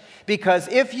marriage. Because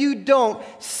if you don't,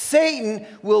 Satan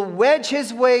will wedge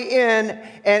his way in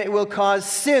and it will cause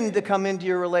sin to come into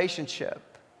your relationship.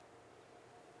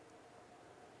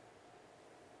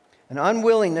 An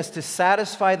unwillingness to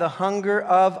satisfy the hunger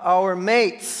of our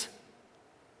mates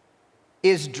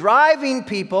is driving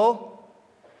people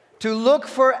to look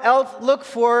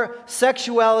for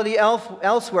sexuality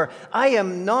elsewhere. I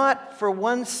am not for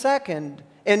 1 second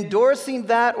endorsing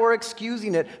that or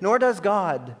excusing it, nor does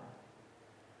God.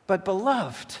 But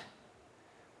beloved,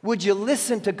 would you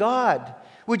listen to God?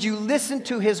 Would you listen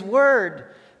to His Word?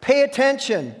 Pay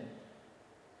attention.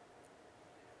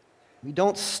 We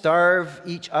don't starve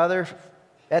each other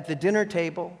at the dinner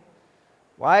table.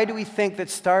 Why do we think that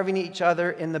starving each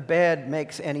other in the bed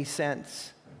makes any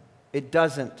sense? It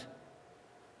doesn't.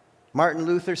 Martin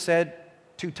Luther said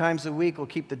 2 times a week will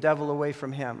keep the devil away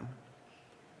from him.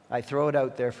 I throw it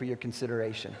out there for your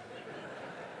consideration.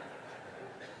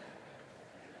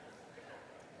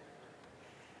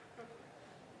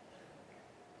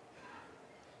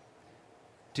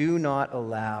 Do not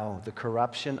allow the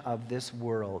corruption of this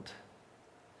world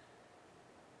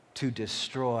to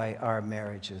destroy our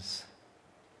marriages.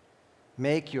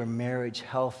 Make your marriage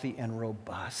healthy and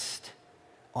robust.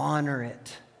 Honor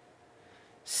it.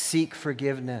 Seek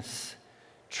forgiveness.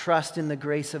 Trust in the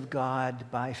grace of God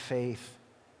by faith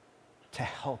to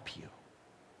help you.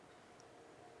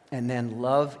 And then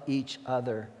love each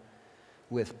other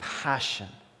with passion.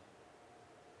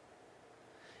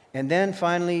 And then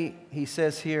finally, he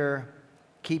says here,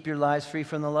 keep your lives free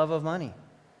from the love of money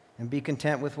and be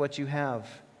content with what you have.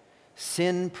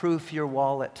 Sin-proof your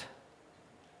wallet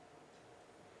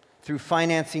through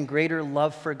financing greater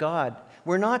love for God.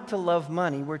 We're not to love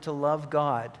money, we're to love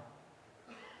God.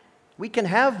 We can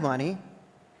have money,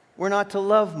 we're not to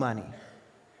love money.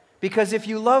 Because if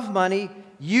you love money,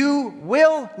 you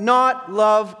will not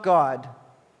love God.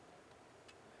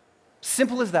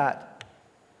 Simple as that.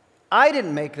 I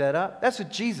didn't make that up. That's what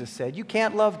Jesus said. You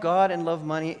can't love God and love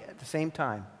money at the same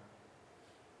time.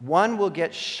 one will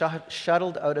get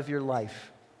shuttled out of your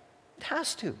life. It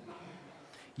has to.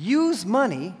 Use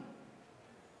money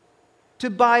to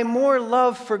buy more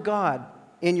love for God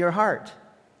in your heart.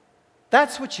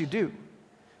 That's what you do.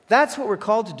 That's what we're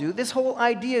called to do. This whole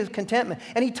idea is contentment.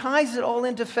 And he ties it all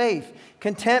into faith.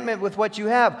 Contentment with what you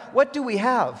have. What do we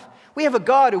have? We have a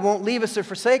God who won't leave us or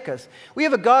forsake us. We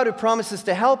have a God who promises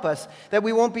to help us, that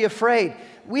we won't be afraid.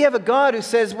 We have a God who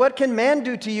says, what can man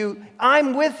do to you?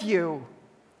 I'm with you.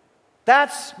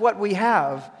 That's what we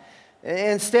have.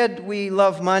 Instead, we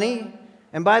love money.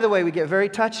 And by the way, we get very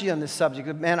touchy on this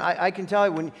subject. Man, I can tell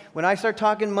you, when I start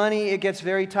talking money, it gets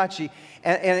very touchy.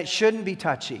 And it shouldn't be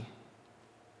touchy.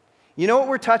 You know what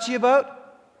we're touchy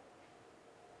about?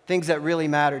 Things that really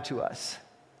matter to us.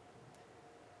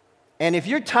 And if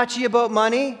you're touchy about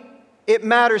money, it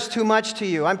matters too much to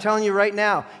you. I'm telling you right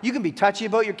now. You can be touchy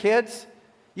about your kids.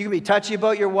 You can be touchy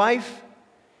about your wife.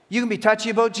 You can be touchy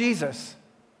about Jesus.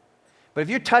 But if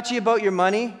you're touchy about your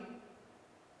money,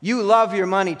 you love your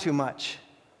money too much.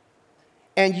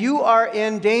 And you are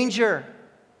in danger.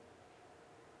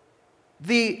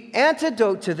 The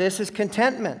antidote to this is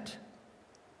contentment.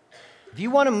 If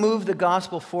you want to move the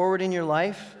gospel forward in your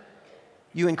life,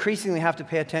 you increasingly have to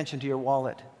pay attention to your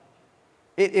wallet.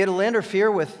 It'll interfere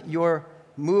with your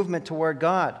movement toward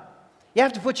God. You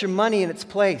have to put your money in its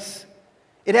place.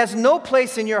 It has no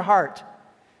place in your heart.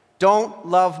 Don't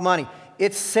love money.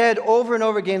 It's said over and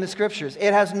over again in the scriptures.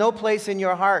 It has no place in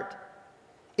your heart.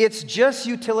 It's just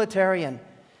utilitarian.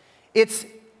 It's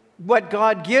what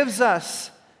God gives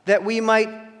us that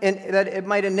it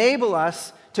might enable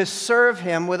us to serve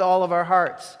Him with all of our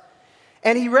hearts.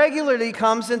 And He regularly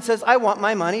comes and says, I want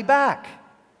my money back.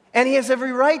 And He has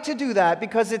every right to do that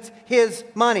because it's His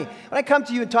money. When I come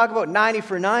to you and talk about 90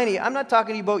 for 90, I'm not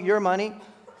talking to you about your money.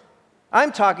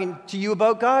 I'm talking to you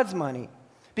about God's money.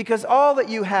 Because all that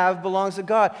you have belongs to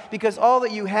God. Because all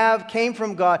that you have came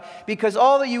from God. Because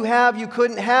all that you have, you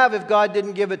couldn't have if God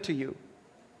didn't give it to you.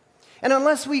 And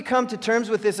unless we come to terms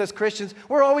with this as Christians,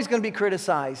 we're always going to be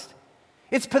criticized.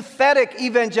 It's pathetic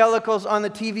evangelicals on the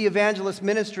TV evangelist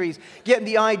ministries getting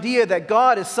the idea that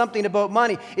God is something about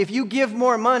money. If you give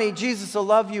more money, Jesus will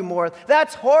love you more.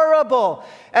 That's horrible.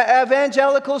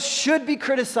 Evangelicals should be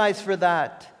criticized for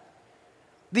that.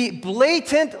 The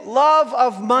blatant love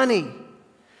of money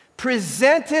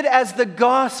presented as the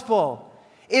gospel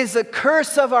is a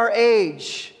curse of our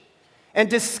age and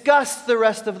disgusts the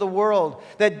rest of the world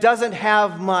that doesn't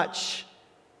have much.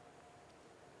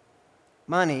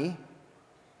 Money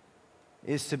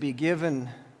is to be given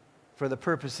for the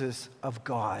purposes of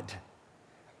God.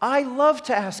 I love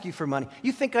to ask you for money.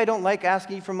 You think I don't like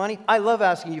asking you for money? I love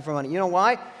asking you for money. You know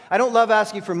why? I don't love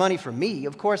asking for money for me.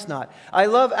 Of course not. I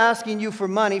love asking you for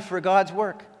money for God's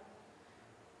work.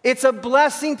 It's a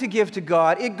blessing to give to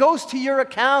God. It goes to your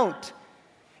account.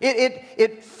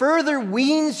 It further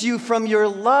weans you from your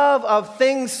love of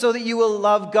things so that you will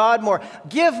love God more.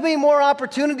 Give me more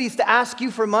opportunities to ask you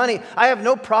for money. I have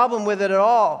no problem with it at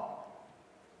all.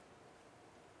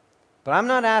 But I'm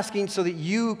not asking so that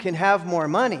you can have more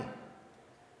money.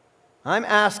 I'm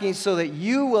asking so that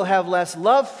you will have less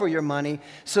love for your money,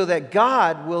 so that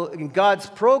God's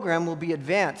program will be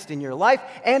advanced in your life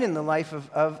and in the life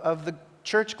of the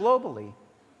church globally.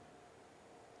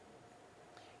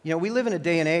 You know, we live in a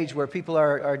day and age where people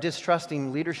are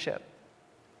distrusting leadership.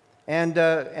 And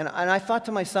I thought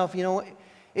to myself, you know,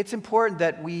 it's important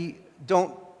that we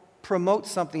don't promote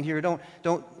something here,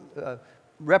 don't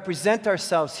represent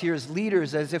ourselves here as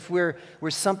leaders as if we're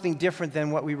something different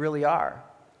than what we really are.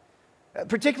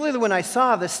 Particularly when I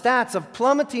saw the stats of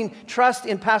plummeting trust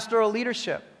in pastoral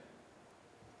leadership.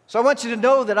 So I want you to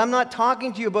know that I'm not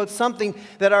talking to you about something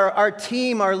that our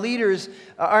team, our leaders,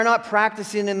 are not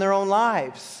practicing in their own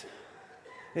lives.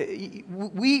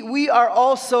 We are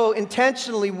also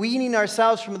intentionally weaning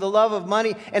ourselves from the love of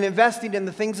money and investing in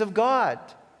the things of God.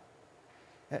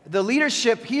 The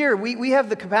leadership here, we have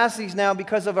the capacities now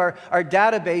because of our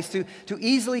database to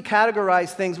easily categorize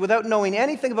things without knowing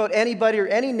anything about anybody or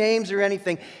any names or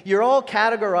anything. You're all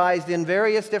categorized in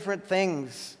various different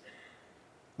things.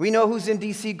 We know who's in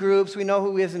DC groups. We know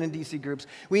who isn't in DC groups.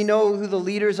 We know who the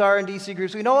leaders are in DC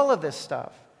groups. We know all of this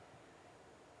stuff.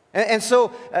 And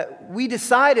so we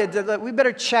decided that we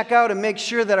better check out and make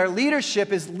sure that our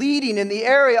leadership is leading in the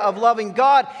area of loving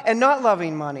God and not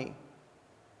loving money.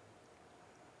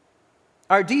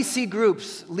 Our DC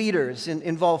groups leaders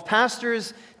involve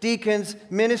pastors, deacons,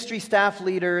 ministry staff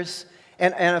leaders,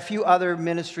 and a few other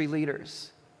ministry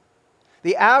leaders.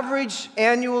 The average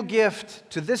annual gift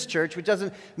to this church, which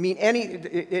doesn't mean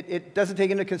it doesn't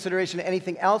take into consideration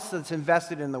anything else that's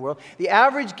invested in the world. The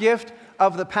average gift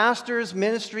of the pastors,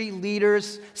 ministry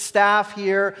leaders, staff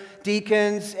here,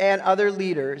 deacons, and other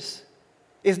leaders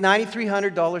is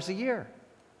 $9,300 a year.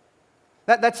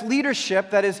 That's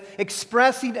leadership that is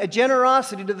expressing a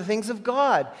generosity to the things of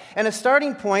God and a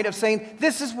starting point of saying,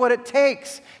 this is what it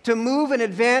takes to move and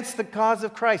advance the cause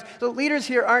of Christ. So leaders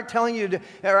here aren't telling you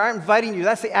or aren't inviting you.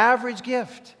 That's the average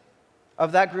gift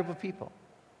of that group of people.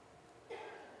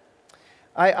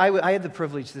 I had the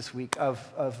privilege this week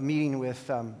of meeting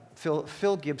with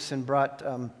Phil Gibson brought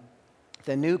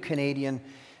the new Canadian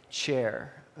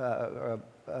chair,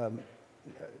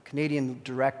 Canadian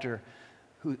director,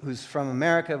 who's from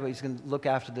America, but he's going to look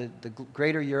after the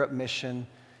Greater Europe Mission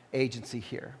Agency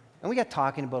here. And we got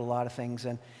talking about a lot of things,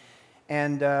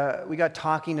 and we got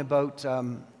talking about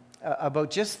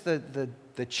just the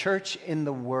church in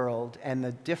the world and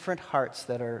the different hearts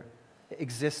that are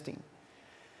existing.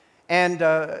 And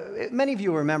many of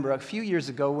you remember a few years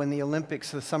ago when the Olympics,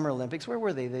 the Summer Olympics, where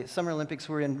were they? The Summer Olympics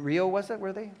were in Rio, was it?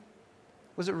 Were they?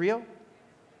 Was it Rio?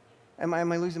 Am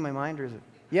I losing my mind, or is it?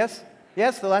 Yes?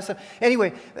 Yes, the last time.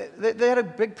 Anyway, they had a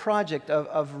big project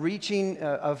of reaching,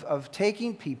 of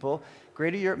taking people,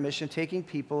 Greater Europe Mission, taking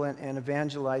people and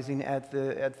evangelizing at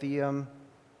the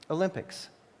Olympics.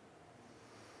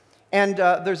 And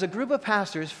there's a group of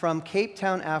pastors from Cape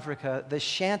Town, Africa, the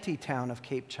shanty town of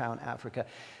Cape Town, Africa.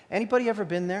 Anybody ever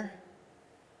been there?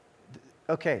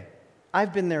 Okay,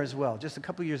 I've been there as well, just a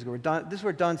couple years ago. This is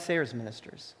where Don Sayers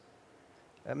ministers,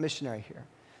 a missionary here.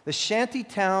 The shanty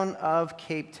town of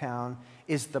Cape Town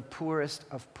is the poorest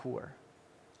of poor.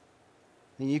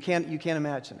 I mean, you can't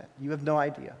imagine it. You have no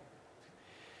idea.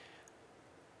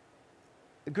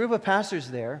 A group of pastors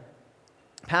there,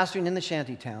 pastoring in the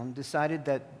shanty town, decided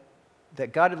that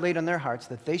God had laid on their hearts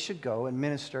that they should go and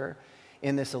minister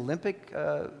in this Olympic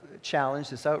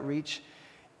challenge, this outreach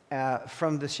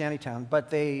from the shanty town, but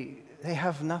they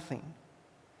have nothing.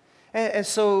 And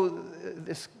so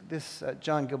this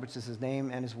John Gilbert's is his name,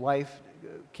 and his wife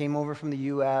came over from the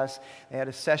U.S. They had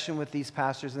a session with these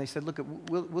pastors, and they said, look,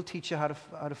 we'll teach you how to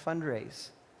fundraise,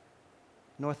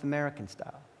 North American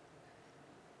style.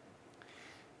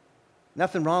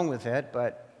 Nothing wrong with it,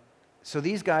 but so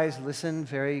these guys listened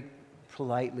very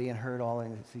politely and heard all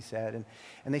he said,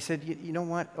 and they said, you know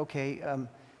what, okay,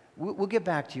 we'll get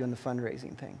back to you on the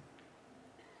fundraising thing.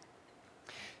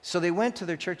 So they went to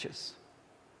their churches.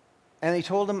 And they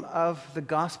told them of the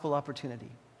gospel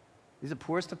opportunity. These are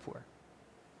poorest of poor.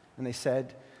 And they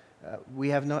said, we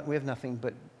have nothing,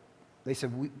 but they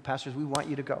said, pastors, we want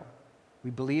you to go.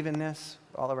 We believe in this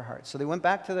with all of our hearts. So they went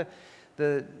back to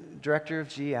the director of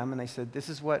GM, and they said, this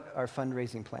is what our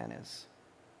fundraising plan is.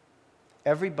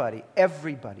 Everybody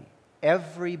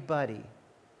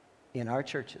in our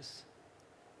churches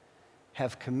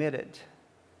have committed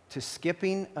to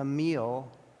skipping a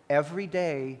meal every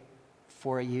day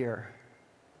for a year,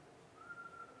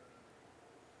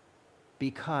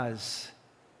 because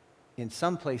in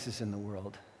some places in the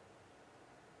world,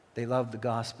 they love the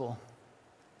gospel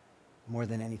more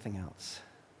than anything else.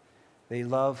 They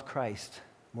love Christ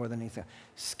more than anything else.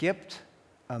 Skipped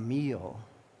a meal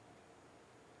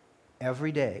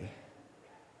every day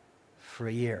for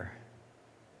a year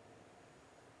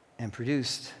and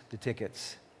produced the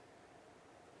tickets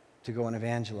to go and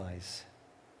evangelize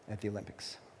at the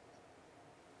Olympics.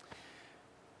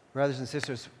 Brothers and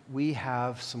sisters, we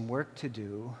have some work to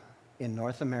do in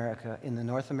North America, in the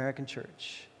North American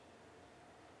church,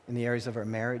 in the areas of our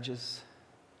marriages,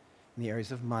 in the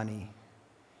areas of money,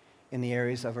 in the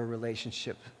areas of our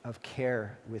relationship of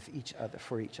care with each other,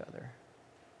 for each other.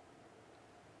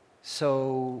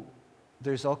 So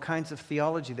there's all kinds of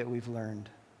theology that we've learned,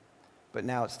 but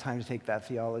now it's time to take that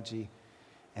theology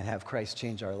and have Christ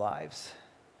change our lives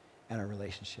and our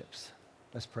relationships.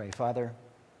 Let's pray. Father,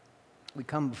 we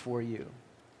come before you,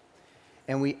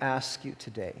 and we ask you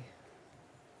today,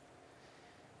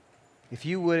 if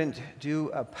you wouldn't do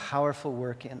a powerful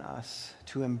work in us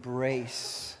to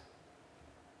embrace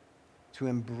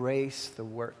the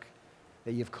work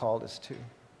that you've called us to.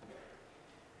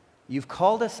 You've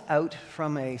called us out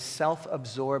from a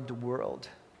self-absorbed world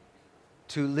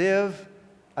to live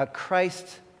a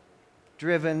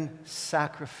Christ-driven,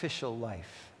 sacrificial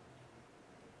life.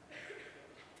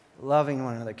 Loving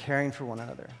one another, caring for one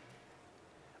another,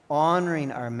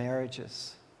 honoring our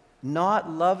marriages, not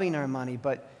loving our money,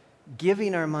 but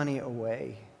giving our money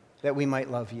away that we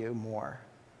might love you more.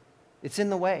 It's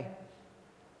in the way.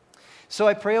 So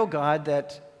I pray, oh God,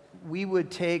 that we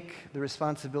would take the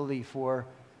responsibility for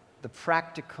the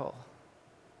practical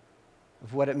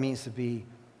of what it means to be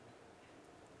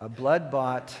a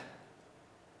blood-bought,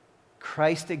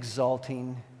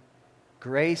 Christ-exalting,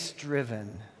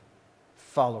 grace-driven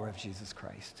follower of Jesus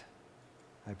Christ.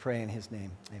 I pray in his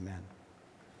name, amen.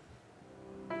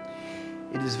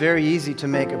 It is very easy to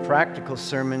make a practical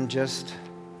sermon just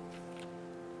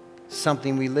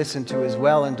something we listen to as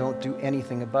well and don't do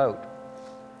anything about.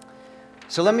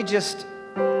 So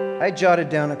I jotted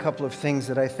down a couple of things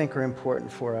that I think are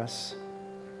important for us.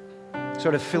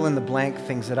 Sort of fill in the blank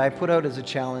things that I put out as a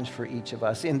challenge for each of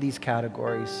us in these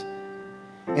categories.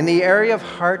 In the area of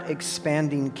heart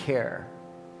expanding care,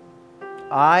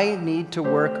 I need to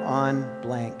work on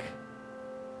blank.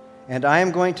 And I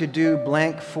am going to do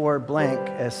blank for blank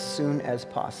as soon as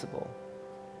possible.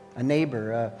 A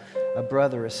neighbor, a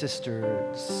brother, a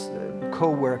sister, a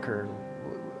co-worker,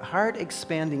 heart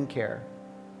expanding care.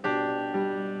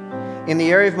 In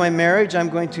the area of my marriage, I'm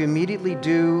going to immediately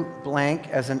do blank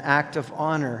as an act of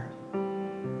honor.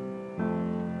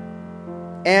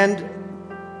 And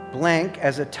blank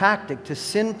as a tactic to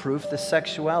sin-proof the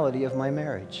sexuality of my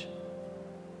marriage.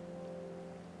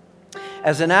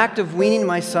 As an act of weaning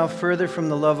myself further from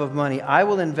the love of money, I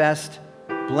will invest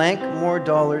blank more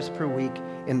dollars per week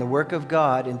in the work of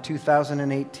God in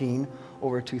 2018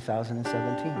 over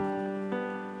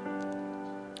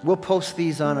 2017. We'll post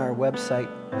these on our website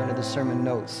under the sermon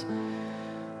notes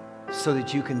so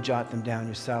that you can jot them down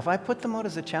yourself. I put them out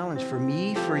as a challenge for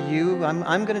me, for you.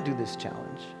 I'm going to do this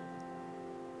challenge.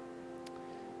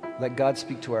 Let God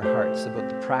speak to our hearts about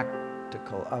the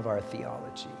practical of our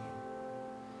theology.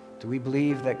 Do we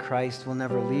believe that Christ will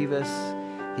never leave us?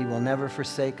 He will never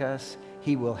forsake us.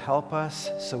 He will help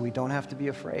us so we don't have to be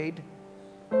afraid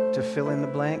to fill in the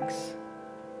blanks?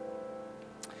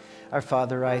 Our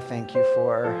Father, I thank you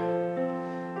for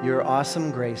your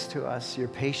awesome grace to us, your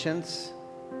patience,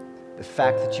 the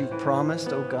fact that you've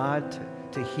promised, oh God,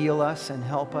 to heal us and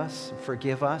help us,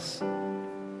 forgive us,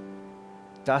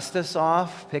 dust us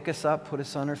off, pick us up, put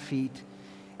us on our feet,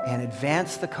 and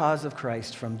advance the cause of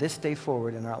Christ from this day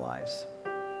forward in our lives.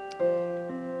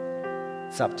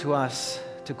 It's up to us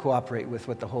to cooperate with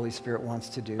what the Holy Spirit wants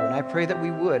to do. And I pray that we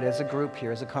would, as a group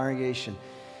here, as a congregation,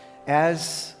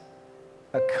 as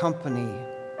a company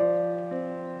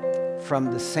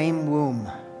from the same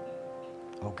womb,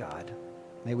 oh God,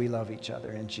 may we love each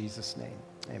other in Jesus' name.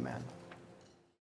 Amen.